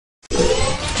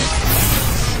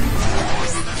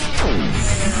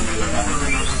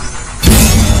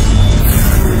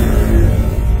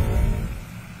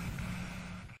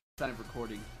Time of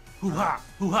recording. Hoo-ha!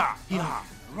 Hoo-ha! Hee-ha!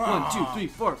 1, 2, 3,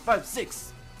 4, 5,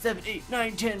 6, 7, 8,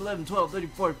 9, 10, 11, 12, 13,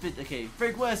 14, 15. Okay,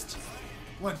 Frank West.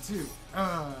 1, 2.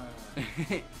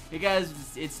 Hey guys,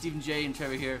 it's Stephen J and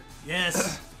Trevor here.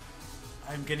 Yes!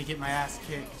 I'm gonna get my ass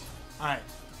kicked. Alright.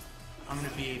 I'm gonna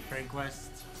be Frank West.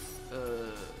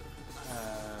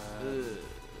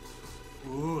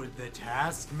 Ooh, the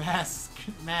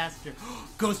Taskmaster.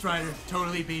 Ghost Rider.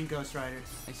 Totally being Ghost Rider.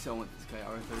 I so want this guy,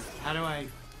 Arthur. How do I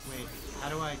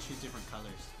choose different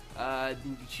colors?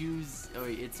 You choose. Oh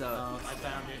wait, it's Oh, I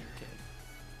found it. Okay.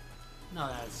 No,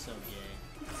 that's so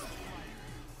gay.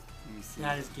 Let me see.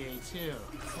 That is gay too.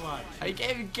 What? I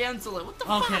can't even cancel it. What the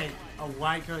fuck? Okay, a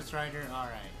white Ghost Rider. All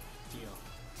right, deal.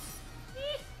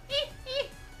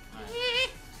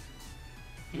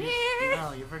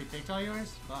 Oh, you've already picked all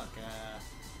yours? Fuck.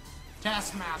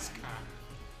 Taskmaster.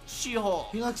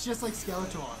 She-Hulk. He looks just like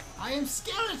Skeletor. I am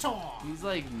Skeletor. He's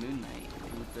like Moon Knight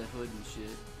with the hood and shit.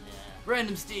 Yeah.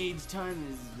 Random stage time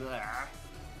is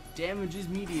damage is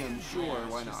medium. Sure, Yeah,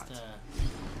 why just, not?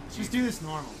 Let's just do this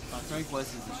normal. Frank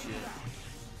West is the shit.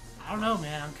 I don't know,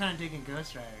 man. I'm kind of digging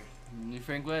Ghost Rider.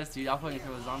 Frank West, dude, I'll fucking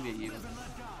throw a zombie at you.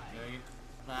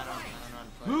 But I don't know how to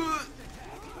play.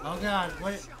 Oh god,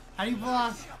 what? How do you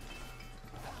block?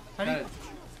 How do you?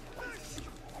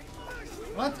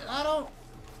 What? I don't.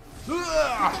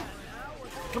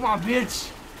 Come on, bitch!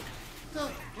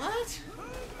 What?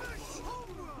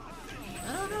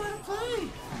 I don't know how to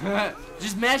play.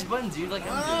 Just mash buttons, dude. Like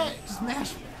I'm doing. Just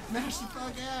mash the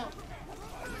fuck out.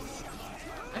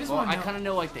 I kind of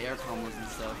know like the air combos and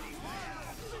stuff.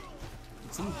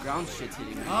 Some ground shit's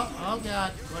hitting me. Oh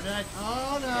god, what did I?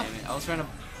 Oh no! Damn it! I was trying to.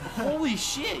 Holy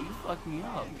shit! You fucked me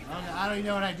up. Oh no, I don't even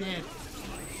know what I did.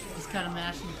 Just kind of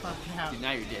mashing the fuck out. Dude,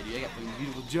 now you're dead. Dude. I got fucking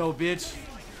beautiful Joe, bitch.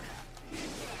 Oh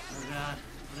god,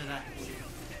 what did I?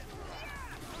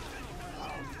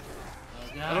 Oh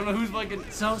god. I don't know who's fucking.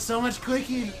 So much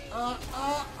clicking.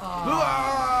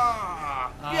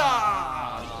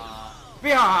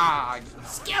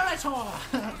 Skeletor!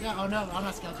 Yeah, oh no, I'm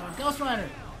not Skeletor. I'm Ghost Rider.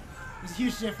 There's a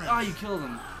huge difference. Oh, you killed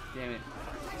him. Damn it.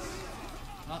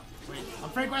 Oh, wait. I'm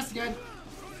Frank West again.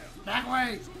 Back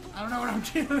away. I don't know what I'm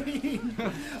doing.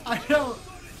 I know.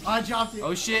 I dropped it.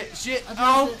 Oh shit, shit.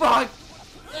 Oh fuck.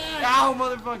 Yeah. Ow,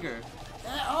 motherfucker.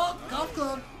 Oh, golf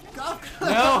club. Golf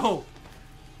club. No.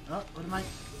 Oh, what am I?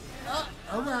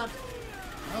 Oh god.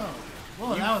 Oh.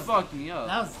 Whoa, You that was fucked me up.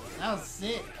 That was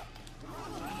sick.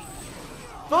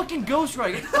 Fucking Ghost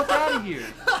Rider, get the fuck out of here.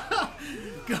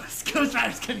 Ghost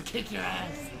Rider's gonna kick your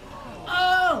ass.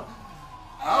 Oh!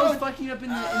 I was fucking up in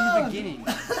the beginning.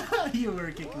 You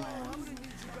were kicking my ass.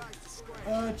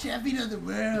 Oh, champion of the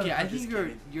world. Okay, I think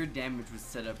your damage was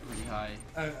set up pretty high.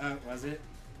 Was it?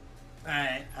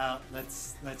 Alright,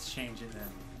 let's change it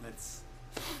then. Let's.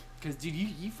 Cause dude,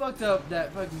 you fucked up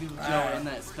that fucking Beautiful Joe and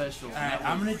that special. Alright,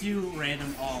 I'm gonna do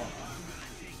random all.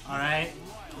 Alright?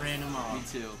 Random all. Me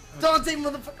too. Dante,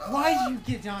 motherfucker! Why did you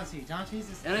get Dante? Dante's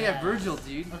this. And I got Virgil,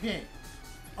 dude. Okay.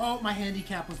 Oh, my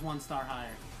handicap was 1 star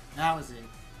higher. That was it.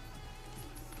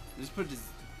 Just put this.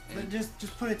 But just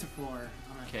put it to 4.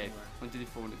 Okay. 1, 2, 3,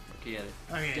 4. Okay, yeah.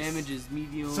 Okay. Damage is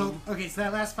medium. So so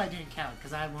that last fight didn't count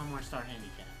because I had 1 more star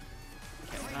handicap.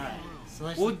 Okay. All right. So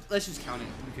let's just count it.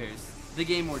 Who cares? The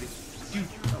game already. Dude.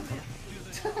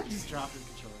 Just dropped his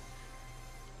controller.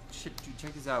 Shit, dude,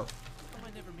 check this out.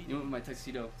 You went with my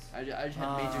tuxedo. I just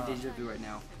had major deja vu right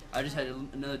now. I just had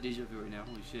another deja vu right now.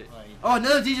 Holy shit. Oh,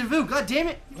 another deja vu! God damn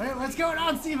it! What's going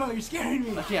on, Steve-O? You're scaring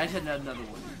me. Okay, I just had another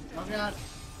one. Oh god.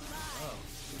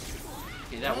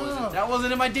 Okay, that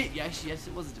wasn't in my date. Yes,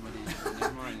 it wasn't in my date.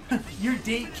 Never mind. Your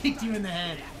date kicked you in the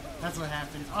head. That's what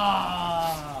happened.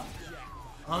 Oh.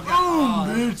 Oh god. Oh,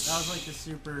 bitch. That was like the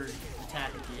super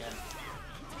attack at the end.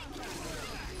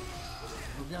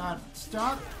 Oh god.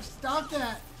 Stop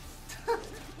that.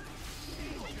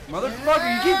 Motherfucker,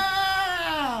 you keep.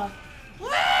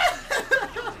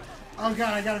 Oh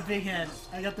god, I got a big head.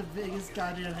 I got the biggest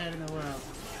goddamn head in the world.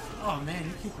 Oh man,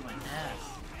 you're kicking my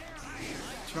ass.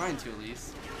 Trying to at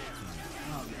least.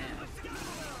 Oh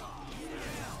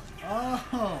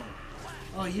man.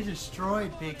 Oh, you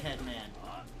destroyed Big Head Man.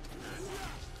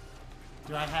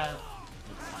 Do I have?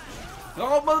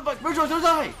 Oh motherfucker, Virgil, don't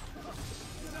die!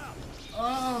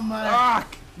 Oh my!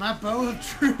 Fuck! My bow of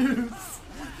truth.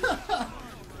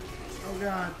 Oh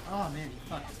god. Oh man, you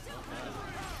fucking so bad.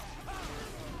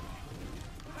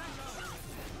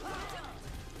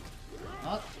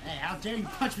 Oh, hey, how dare you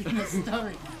punch me in the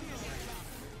stomach?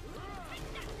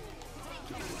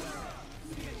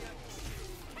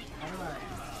 Never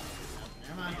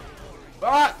mind.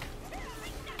 Fuck!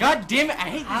 God damn it, I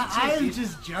hate this I am dude.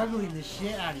 just juggling the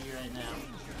shit out of you right now.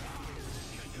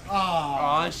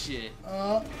 Oh shit.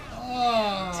 Damn,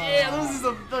 this is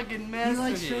a fucking mess. You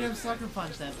like straight up sucker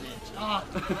punch that bitch. Oh.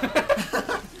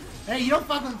 Hey, you don't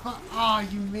fuck with Oh,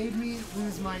 you made me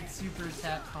lose my super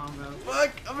attack combo.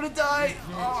 Fuck, I'm gonna die.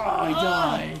 Bitch. I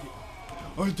died.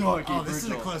 I died. Oh, this is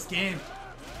a close game.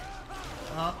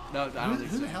 No, I don't think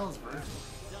who so. the hell is Virgil?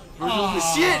 Virgil's the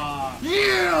shit.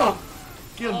 Yeah.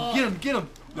 Get him, get him, get him.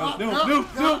 No. I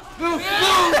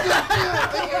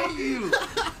hate you.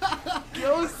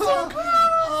 That was so cool.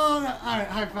 Alright,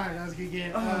 high five. That was a good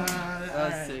game. That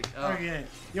was sick. Okay.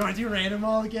 You want to do random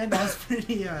all again? That was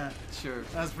pretty, Sure.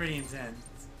 That was pretty intense.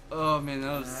 Oh, man,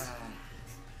 that was...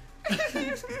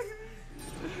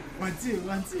 1, 2,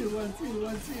 1, 2, 1, 2,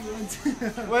 1, 2,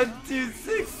 1, 2. 1, 2,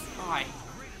 6. Hi.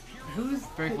 Who's...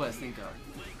 Very blessed, thank God.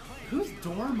 Who's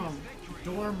Dormammu?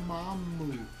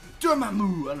 Dormammu,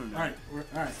 I don't know. Alright,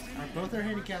 alright. Both our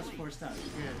handicaps forced out.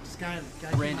 Good. Just gotta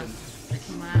random.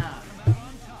 Keep my eye out.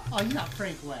 Oh, you got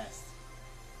Frank West.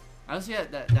 I also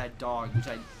had that dog, which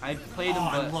I played him,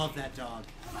 but... I love that dog.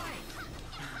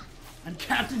 I'm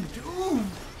Captain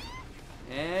Doom!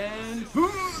 And...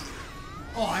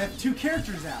 Oh, I have 2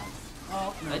 characters out.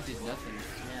 Oh, no. That did nothing.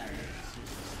 Yeah.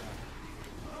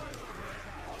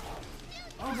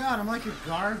 Oh god, I'm like a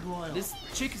gargoyle. This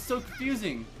chick is so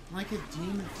confusing. I'm like a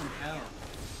demon from hell.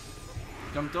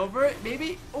 Jumped over it,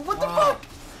 maybe? Oh, what the fuck?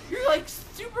 You're like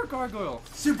super gargoyle.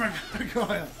 Super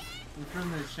gargoyle. I'm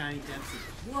from the Shiny Dempsey.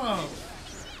 Whoa.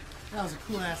 That was a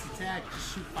cool ass attack.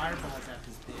 Just shoot fireballs at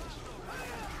this bitch.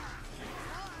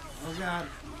 Oh god.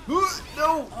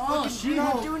 No! Oh, you're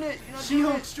not doing it!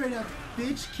 She-Hulk straight up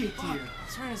bitch kicked you. I'm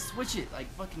trying to switch it, like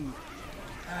fucking...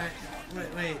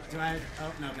 Wait, do I...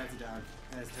 Oh, no, that's a dog.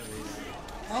 That's totally a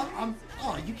dog.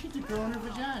 Oh, you kicked a girl in her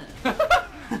vagina.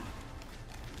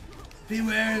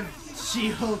 Beware of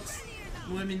She-Hulk's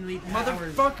womanly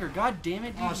powers. Motherfucker, god damn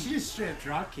it, dude. Oh, she just straight up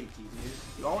drop kicked you, dude.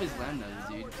 You always land those,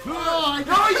 dude. Oh, you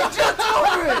jumped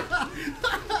over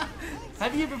it!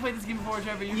 Have you ever played this game before,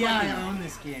 Trevor? Yeah, I own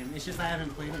this game. It's just I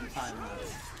haven't played it in 5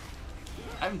 months.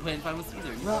 I haven't played in 5 months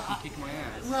either. You fucking kick my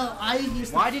ass. Well, I used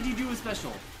to... Why did you do a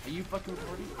special? Are you fucking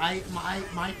recording?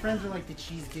 My friends are like the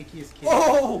cheese dickiest kids.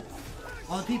 Oh!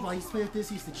 All the people I used to play with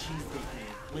this used to cheese dick me,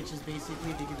 which is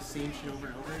basically they do the same shit over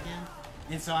and over again.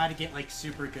 And so I had to get like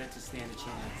super good to stand a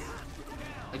chance.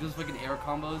 Like those fucking air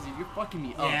combos? You're fucking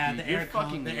me up, yeah, dude. the air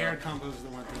combos are the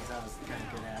one things I was kind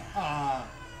of good at.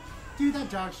 Dude, that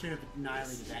dog straight up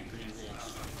annihilated that green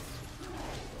bitch.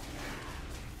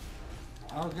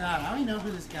 Oh god, I don't even know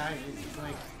who this guy is. He's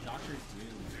like Dr.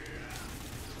 Doom.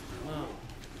 Whoa.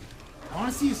 I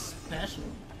want to see his special.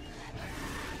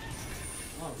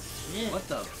 Oh shit. What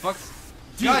the fuck?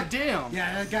 God damn!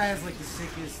 Yeah, that guy has like the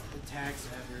sickest attacks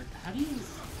ever. How do you...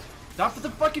 Stop with the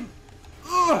fucking...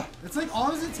 Ugh! It's like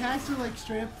all his attacks are like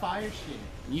straight up fire shit.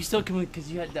 You still come in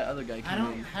because you had that other guy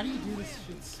come in. How do you do this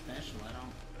shit special? I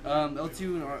don't... L2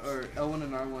 and R, or L1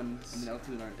 and R1, and then L2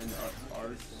 and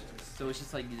R. So it's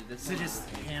just like this. So just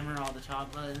hammer all the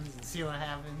top buttons and see what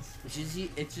happens.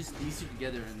 It's just these two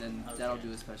together, and then that'll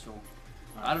do a special.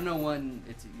 I don't know when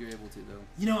you're able to though.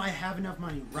 You know, I have enough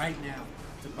money right now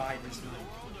to buy this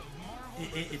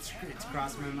knife. It's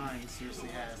crossed my mind. It seriously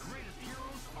has.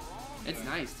 It's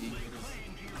nice, dude.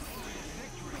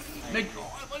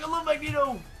 I love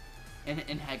Magneto. And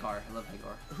Hagar. I love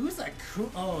Hagar. Who's that?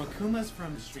 Akuma's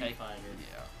from Street Fighter.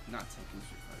 Yeah, not Tekken,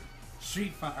 Street Fighter.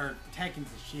 Street Fighter, or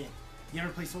Tekken's the shit. You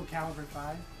ever play Soul Calibur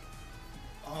 5?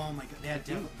 Oh my god, they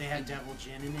had Devil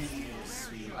Jin in it, and it was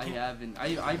sweet. I haven't.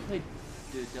 I played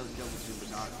Devil Jin, but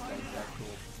not that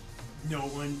cool. No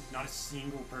one, not a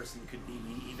single person could beat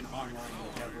me, even online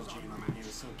with Devil Jin on the new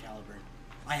Soul Calibur.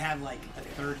 I had like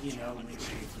a 30-0 win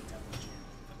streak with Devil Jin.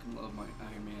 I love my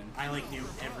Iron Man. I like knew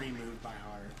every move by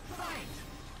heart.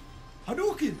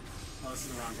 Hadouken! Oh, this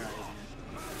is the wrong guy, isn't it?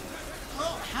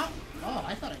 Oh, how? Oh,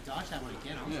 I thought I dodged that one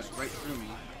again. Yeah, right through me.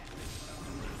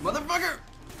 Motherfucker!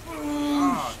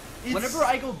 Whenever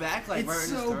I go back, like where it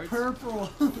starts. It's so purple.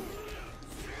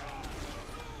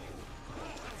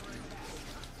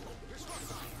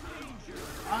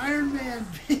 Iron Man,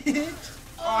 bitch!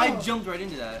 Oh, I jumped right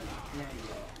into that. Yeah,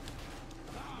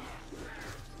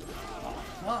 oh,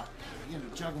 fuck. You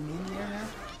gonna juggle me in the air now?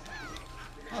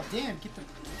 Oh, damn, get the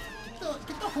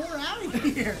whore out of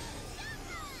here!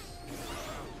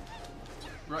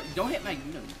 Right, don't hit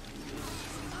Magneto.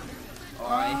 Oh,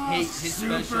 I hate his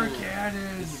super special.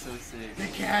 Cannon! This is so sick. The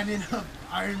cannon of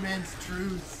Iron Man's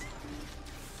truth.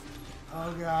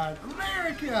 Oh god.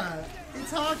 America!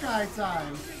 It's Hawkeye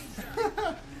time!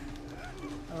 I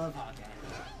love Hawkeye.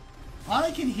 All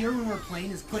I can hear when we're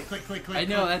playing is click, click, click, click. I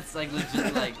know, click. that's like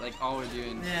legit like all we're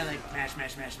doing. Yeah, like mash,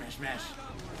 mash, mash, mash, mash.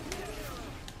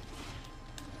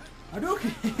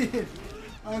 Hadouken!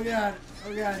 Oh god,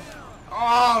 oh god.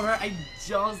 Oh, right, I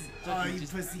just. Oh, you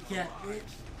pussycat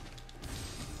bitch.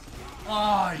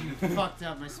 Oh, you fucked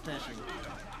up my special.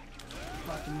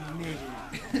 Fucking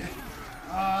nigga.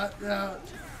 No.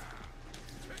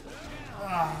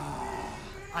 Oh,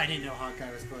 I didn't know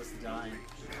Hawkeye was close to dying.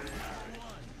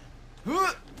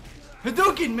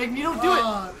 Hadouken! Magneto, do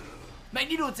it!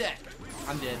 Magneto attack!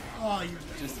 I'm dead. Oh, you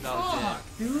just about dead.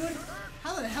 Dude!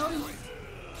 How the hell did you...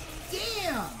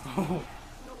 Damn!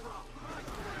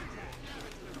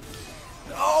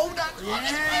 Oh, that's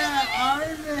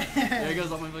Iron Man! There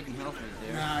goes all my fucking health right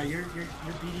there. Nah, you're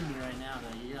beating me right now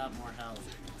though. You got more health.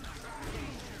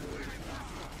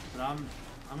 But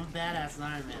I'm a badass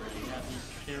Iron Man though. You gotta be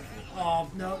careful. Oh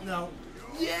no.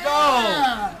 Yeah!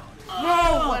 No! Oh,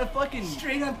 no! What a fucking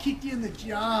straight up kicked you in the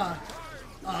jaw.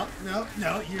 Oh no,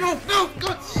 you're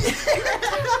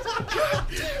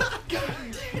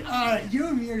you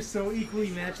and me are so equally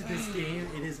matched at this game.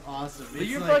 It is awesome. But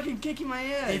you're like, fucking kicking my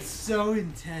ass. It's so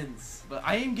intense. But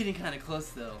I am getting kind of close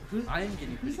though. I am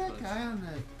getting pretty close. Who's that guy on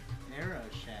the arrow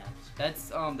shaft? That's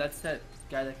that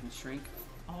guy that can shrink.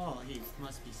 Oh, he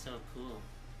must be so cool.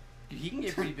 Dude, he can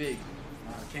get pretty big.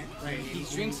 He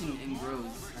shrinks and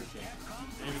grows. Okay.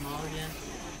 Ready them all again?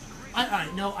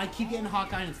 No, I keep getting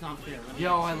Hawkeye and it's not fair.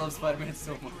 Yo, I love Spider-Man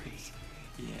so much.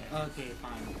 Yeah. Okay,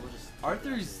 fine. We'll just...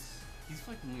 Arthur's... He's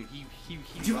fucking weird. He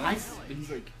Dude, runs, but he's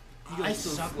like... I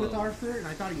suck with Arthur, and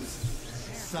I thought he was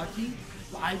sucky.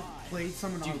 But I played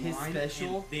someone online, his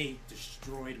special, and they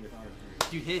destroyed with Arthur.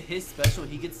 Dude, his special,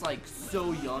 he gets like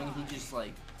so young, he just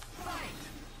like...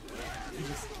 He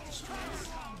just destroys.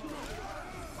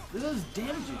 Look at those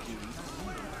damage you're doing.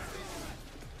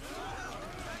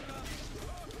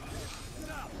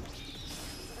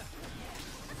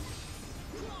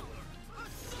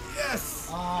 Yes!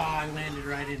 Oh, I landed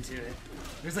right into it.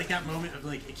 There's like that moment of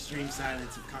like extreme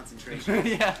silence of concentration.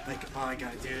 Yeah. Like, oh, I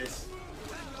gotta do this.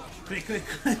 Quick.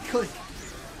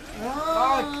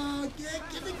 Oh,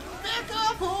 get me back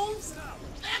off, Holmes!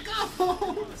 Back off,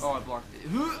 Holmes! Oh, I blocked it.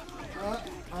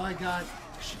 Oh, I got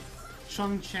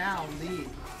Chung Chao Lee.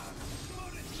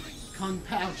 Kung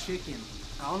Pao Chicken.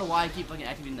 I don't know why I keep fucking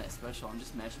activating that special. I'm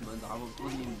just mashing buttons. I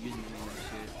wasn't even using any of that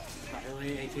shit. By the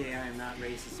way, aka I am not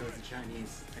racist towards the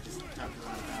Chinese. I just talked a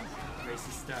lot about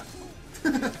racist stuff.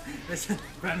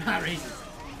 But I'm not racist.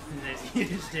 There's a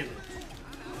huge difference.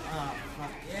 Oh,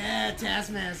 fuck. Yeah,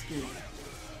 Taskmaster.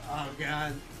 Oh,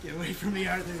 God. Get away from me,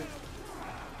 Arthur.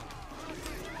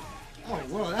 Oh,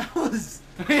 whoa, that was...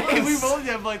 We both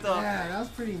got fucked up. Yeah, that was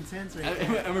pretty intense right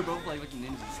there. And we're both like fucking ninjas,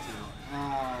 too. Oh,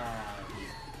 you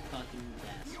fucking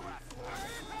bastard.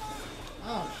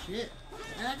 Oh, shit.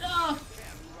 Back off!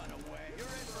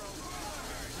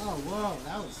 Oh, whoa,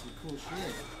 that was some cool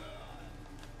shit.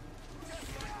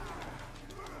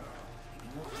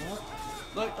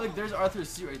 Look, there's Arthur's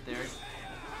suit right there.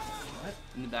 What?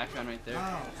 In the background right there. Oh,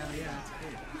 hell yeah, that's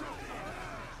cool.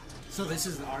 So this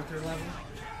is the Arthur level?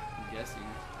 I'm guessing.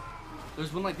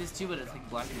 There's one like this too, but it's like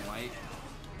black and white.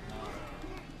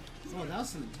 Oh, that was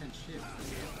some intense shit.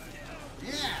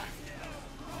 Yeah!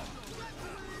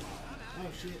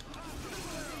 Oh, shit.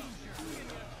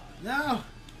 No!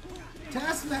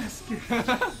 Taskmaster!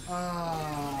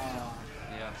 Oh.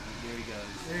 Yeah, there he goes.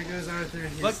 There goes Arthur.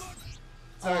 Look!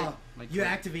 Sorry. You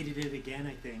activated it again,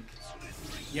 I think.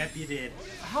 Yep, you did.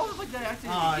 How the fuck did I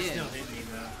activate it again? it still hit me,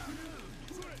 bro.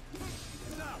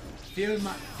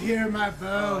 Fear my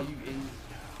bow.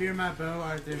 Fear my bow,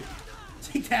 Arthur.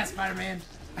 Take that, Spider-Man.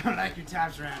 I don't like your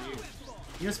tops around here.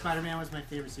 You know Spider-Man was my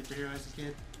favorite superhero as a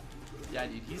kid? Yeah,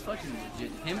 dude, he's fucking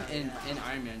legit. Him and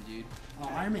Iron Man, dude. Oh,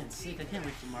 Iron Man's sick. I can't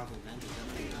wait for Marvel Avengers.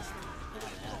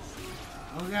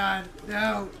 Oh god,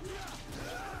 no!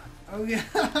 Oh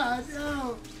god,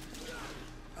 no!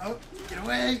 Oh, get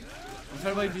away! I'm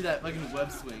trying to like do that fucking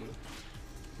web swing.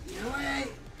 Get away!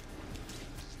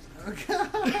 Oh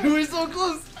god! We're so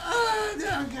close! Oh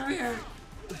no, come here!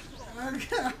 Oh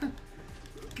god!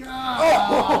 God!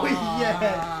 Oh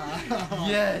yes!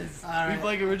 Yes! Right.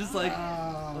 We're just like...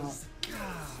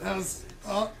 that was...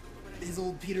 Oh, his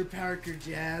old Peter Parker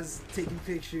jazz, taking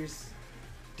pictures.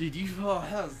 Dude,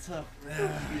 that was tough.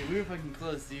 Dude, we were fucking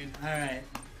close, dude. Alright.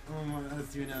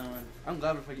 Let's do another one. I'm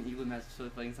glad we're fucking equal matches so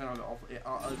fucking time.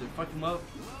 I'll either fuck them up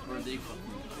or they fuck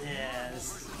me. Yeah,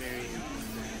 this is very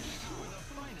match.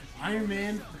 Iron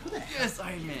Man. Who the heck? Yes,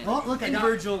 Iron Man. Oh, look, I got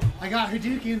Virgil. I got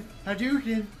Hadouken.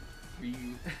 Hadouken.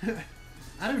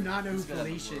 I do not know who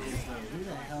Felicia is though. Who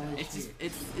the hell is she?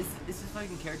 It's this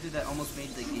fucking character that almost made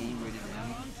the game rated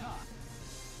M.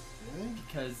 Really?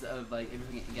 Because of like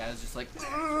everything. Yeah, I was just like.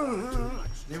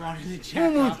 They wanted to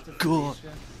jack off the God.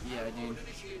 Felicia. Yeah, dude.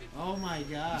 Oh my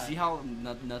god. You see how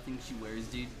nothing she wears,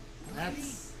 dude?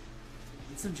 That's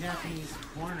some Japanese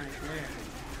porn right there.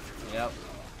 Yep.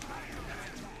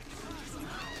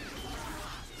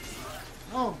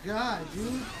 Oh god,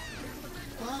 dude.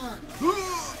 Fuck.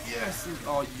 Yes.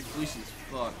 Oh, you Felicia's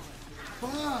fucked.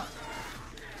 Fuck.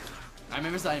 I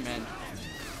remember Iron Man.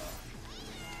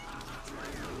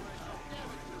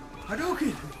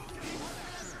 Hadouken!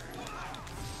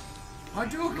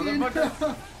 Hadouken!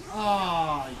 Motherfucker.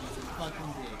 Oh, he's a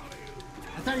fucking dick.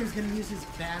 I thought he was gonna use his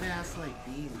badass, like,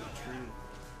 beam. True.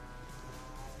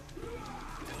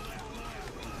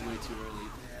 Way too early.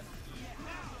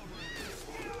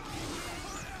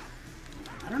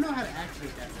 I don't know how to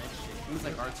activate that red shit. It was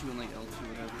like R2 and like L2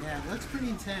 whatever. Yeah, it looks pretty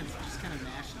intense. Just kind of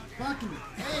mashing. Fucking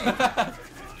hey!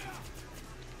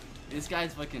 This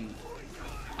guy's fucking.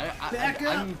 Back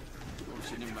up! Oh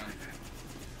shit, never mind.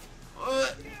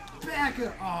 Back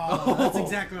up! Oh, that's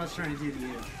exactly what I was trying to do to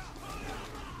you.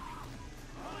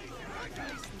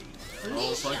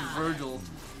 Oh, fucking Virgil.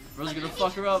 Virgil's gonna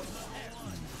fuck her up.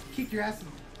 Kick your ass,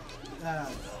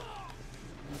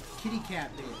 kitty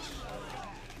cat bitch.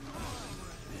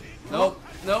 Nope,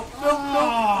 nope, nope, nope.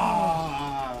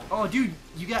 Oh, Oh, dude,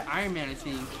 you got Iron Man, I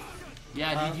think.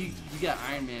 Yeah, dude, you got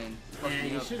Iron Man. Fuck yeah, me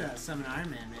you up. should have summoned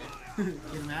Iron Man, man.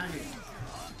 Get him out of here.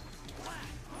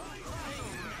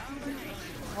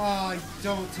 Oh,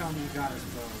 don't tell me you got us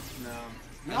both.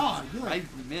 No. Oh, you like, I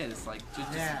missed, like,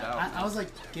 just yeah, about. I was like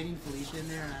getting Felicia in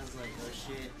there, and I was like, oh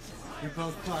shit, you're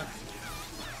both fucked.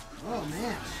 Oh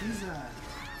man, she's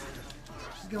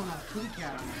going off kitty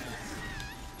cat on my ass.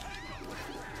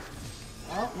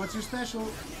 Oh, what's your special?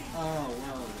 Oh,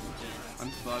 whoa. I'm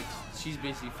fucked. She's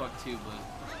basically fucked too, but.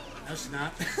 No, she's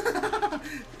not.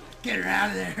 Get her out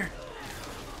of there.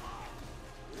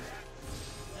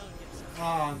 Oh,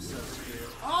 I'm so scared.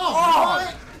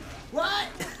 Oh, what?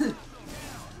 What?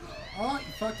 Oh,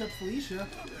 you fucked up Felicia.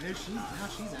 There now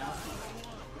she's out.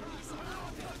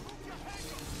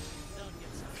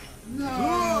 No.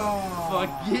 Fuck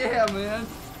yeah, man.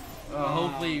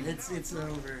 Hopefully. It's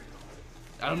over.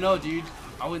 I don't know, dude.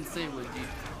 I wouldn't say it would, dude.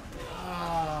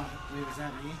 Wait, was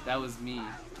that me? That was me.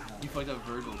 You fucked up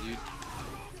Virgil, dude.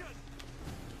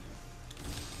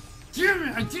 Damn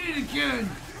it! I did it again!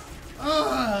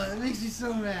 Ugh, it makes me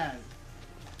so mad.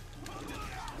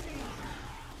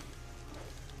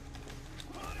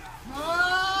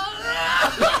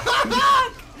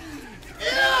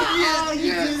 Yeah,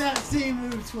 you did that same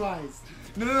move twice.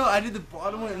 No, I did the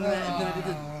bottom one and then I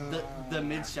did the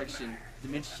mid section. The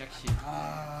mid section.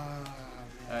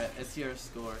 Alright, let's see our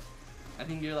score. I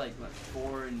think you're like what,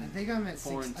 4 and. I think I'm at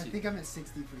 4 and 2. I think I'm at 60%.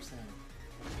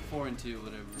 4 and 2,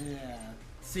 whatever. Yeah,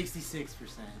 66%.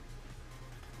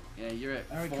 Yeah, you're at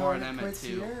Are we 4 and calling I'm it at quits 2.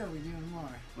 here, or are we doing more?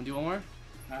 Wanna do one more?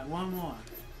 Alright, one more.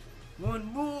 One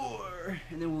more,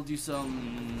 and then we'll do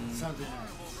some. Something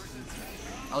else.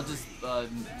 I'll just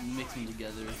mix them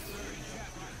together.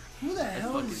 Who the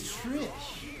hell is Trish?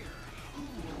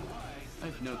 I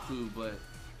have no clue, but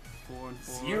 4 and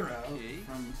 4. 0. Okay.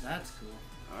 That's cool.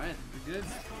 All right, we're good.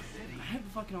 I have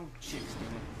fucking old chicks,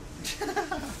 damn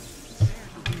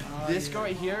it. This girl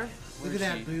right here. Look at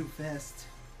that boob fest.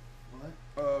 What?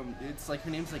 It's like her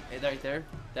name's like right there.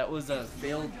 That was a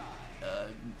failed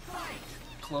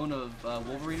clone of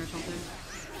Wolverine or something.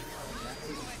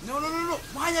 No.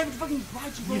 Why'd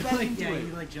you go back into it?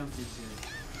 You like jumped into it.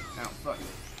 Oh, fuck.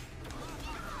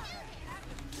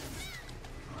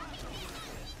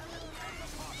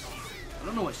 I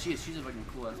don't know what she is. She's a fucking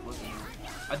cool ass weapon.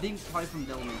 I think probably from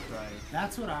Devil May Cry.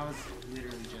 That's what I was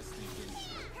literally just thinking.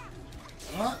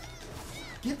 What?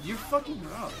 You're fucking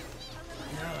up.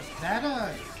 No, that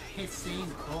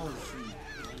insane Cole is some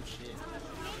lame shit.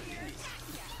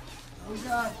 Oh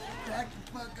god, back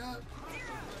the fuck up.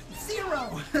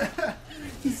 0!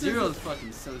 Zero's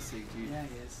fucking so sick, dude. Yeah,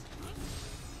 he is.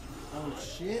 Oh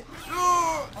shit.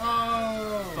 Oh!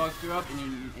 Oh! Fucked her up and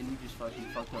you just fucking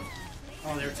fucked up.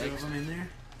 Oh, there are 2 of them in there?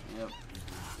 Yep.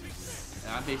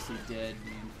 Yeah, I'm basically dead,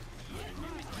 man.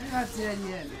 You're not dead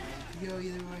yet, man. You go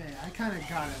either way. I kind of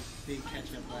got a big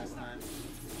catch up last time.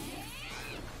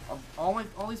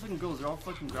 All these fucking girls, they're all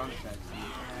fucking ground attacks, dude.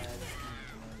 Yeah,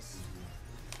 that's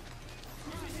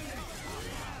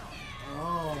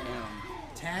oh.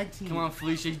 Damn. Tag team. Come on,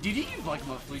 Felicia. Dude, you can fuck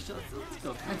him up, Felicia. Let's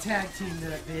go. I tag teamed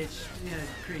that bitch. Yeah,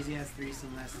 crazy ass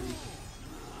threesome last week.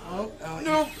 Oh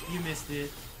no! You missed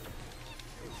it.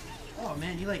 Oh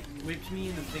man, you like whipped me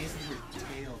in the face with your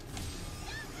tail.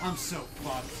 I'm so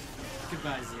fucked.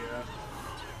 Goodbye, 0.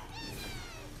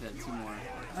 Yeah, 2 more.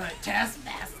 Alright,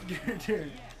 Taskmaster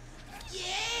turn.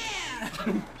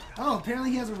 Yeah! Oh,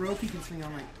 apparently he has a rope he can swing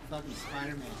on like fucking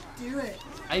Spider-Man. Do it!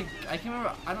 I can't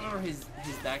remember. I don't remember his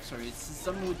backstory. It's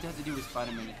something that has to do with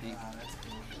Spider-Man, I think. Wow, that's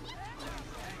cool.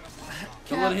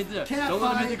 Don't let it hit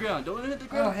the ground. Don't let it hit the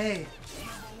ground. Oh, hey.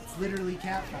 It's literally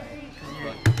cat fight.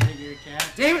 You're a cat.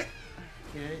 Damn it!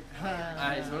 Okay.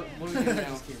 Alright, so what are we doing now?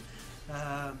 Just kidding.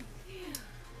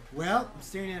 Well, I'm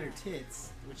staring at her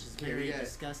tits, which is very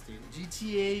disgusting.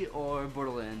 GTA or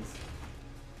Borderlands?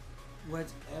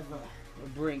 Whatever. Or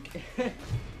Brink.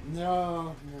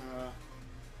 No.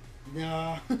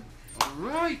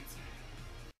 Alright!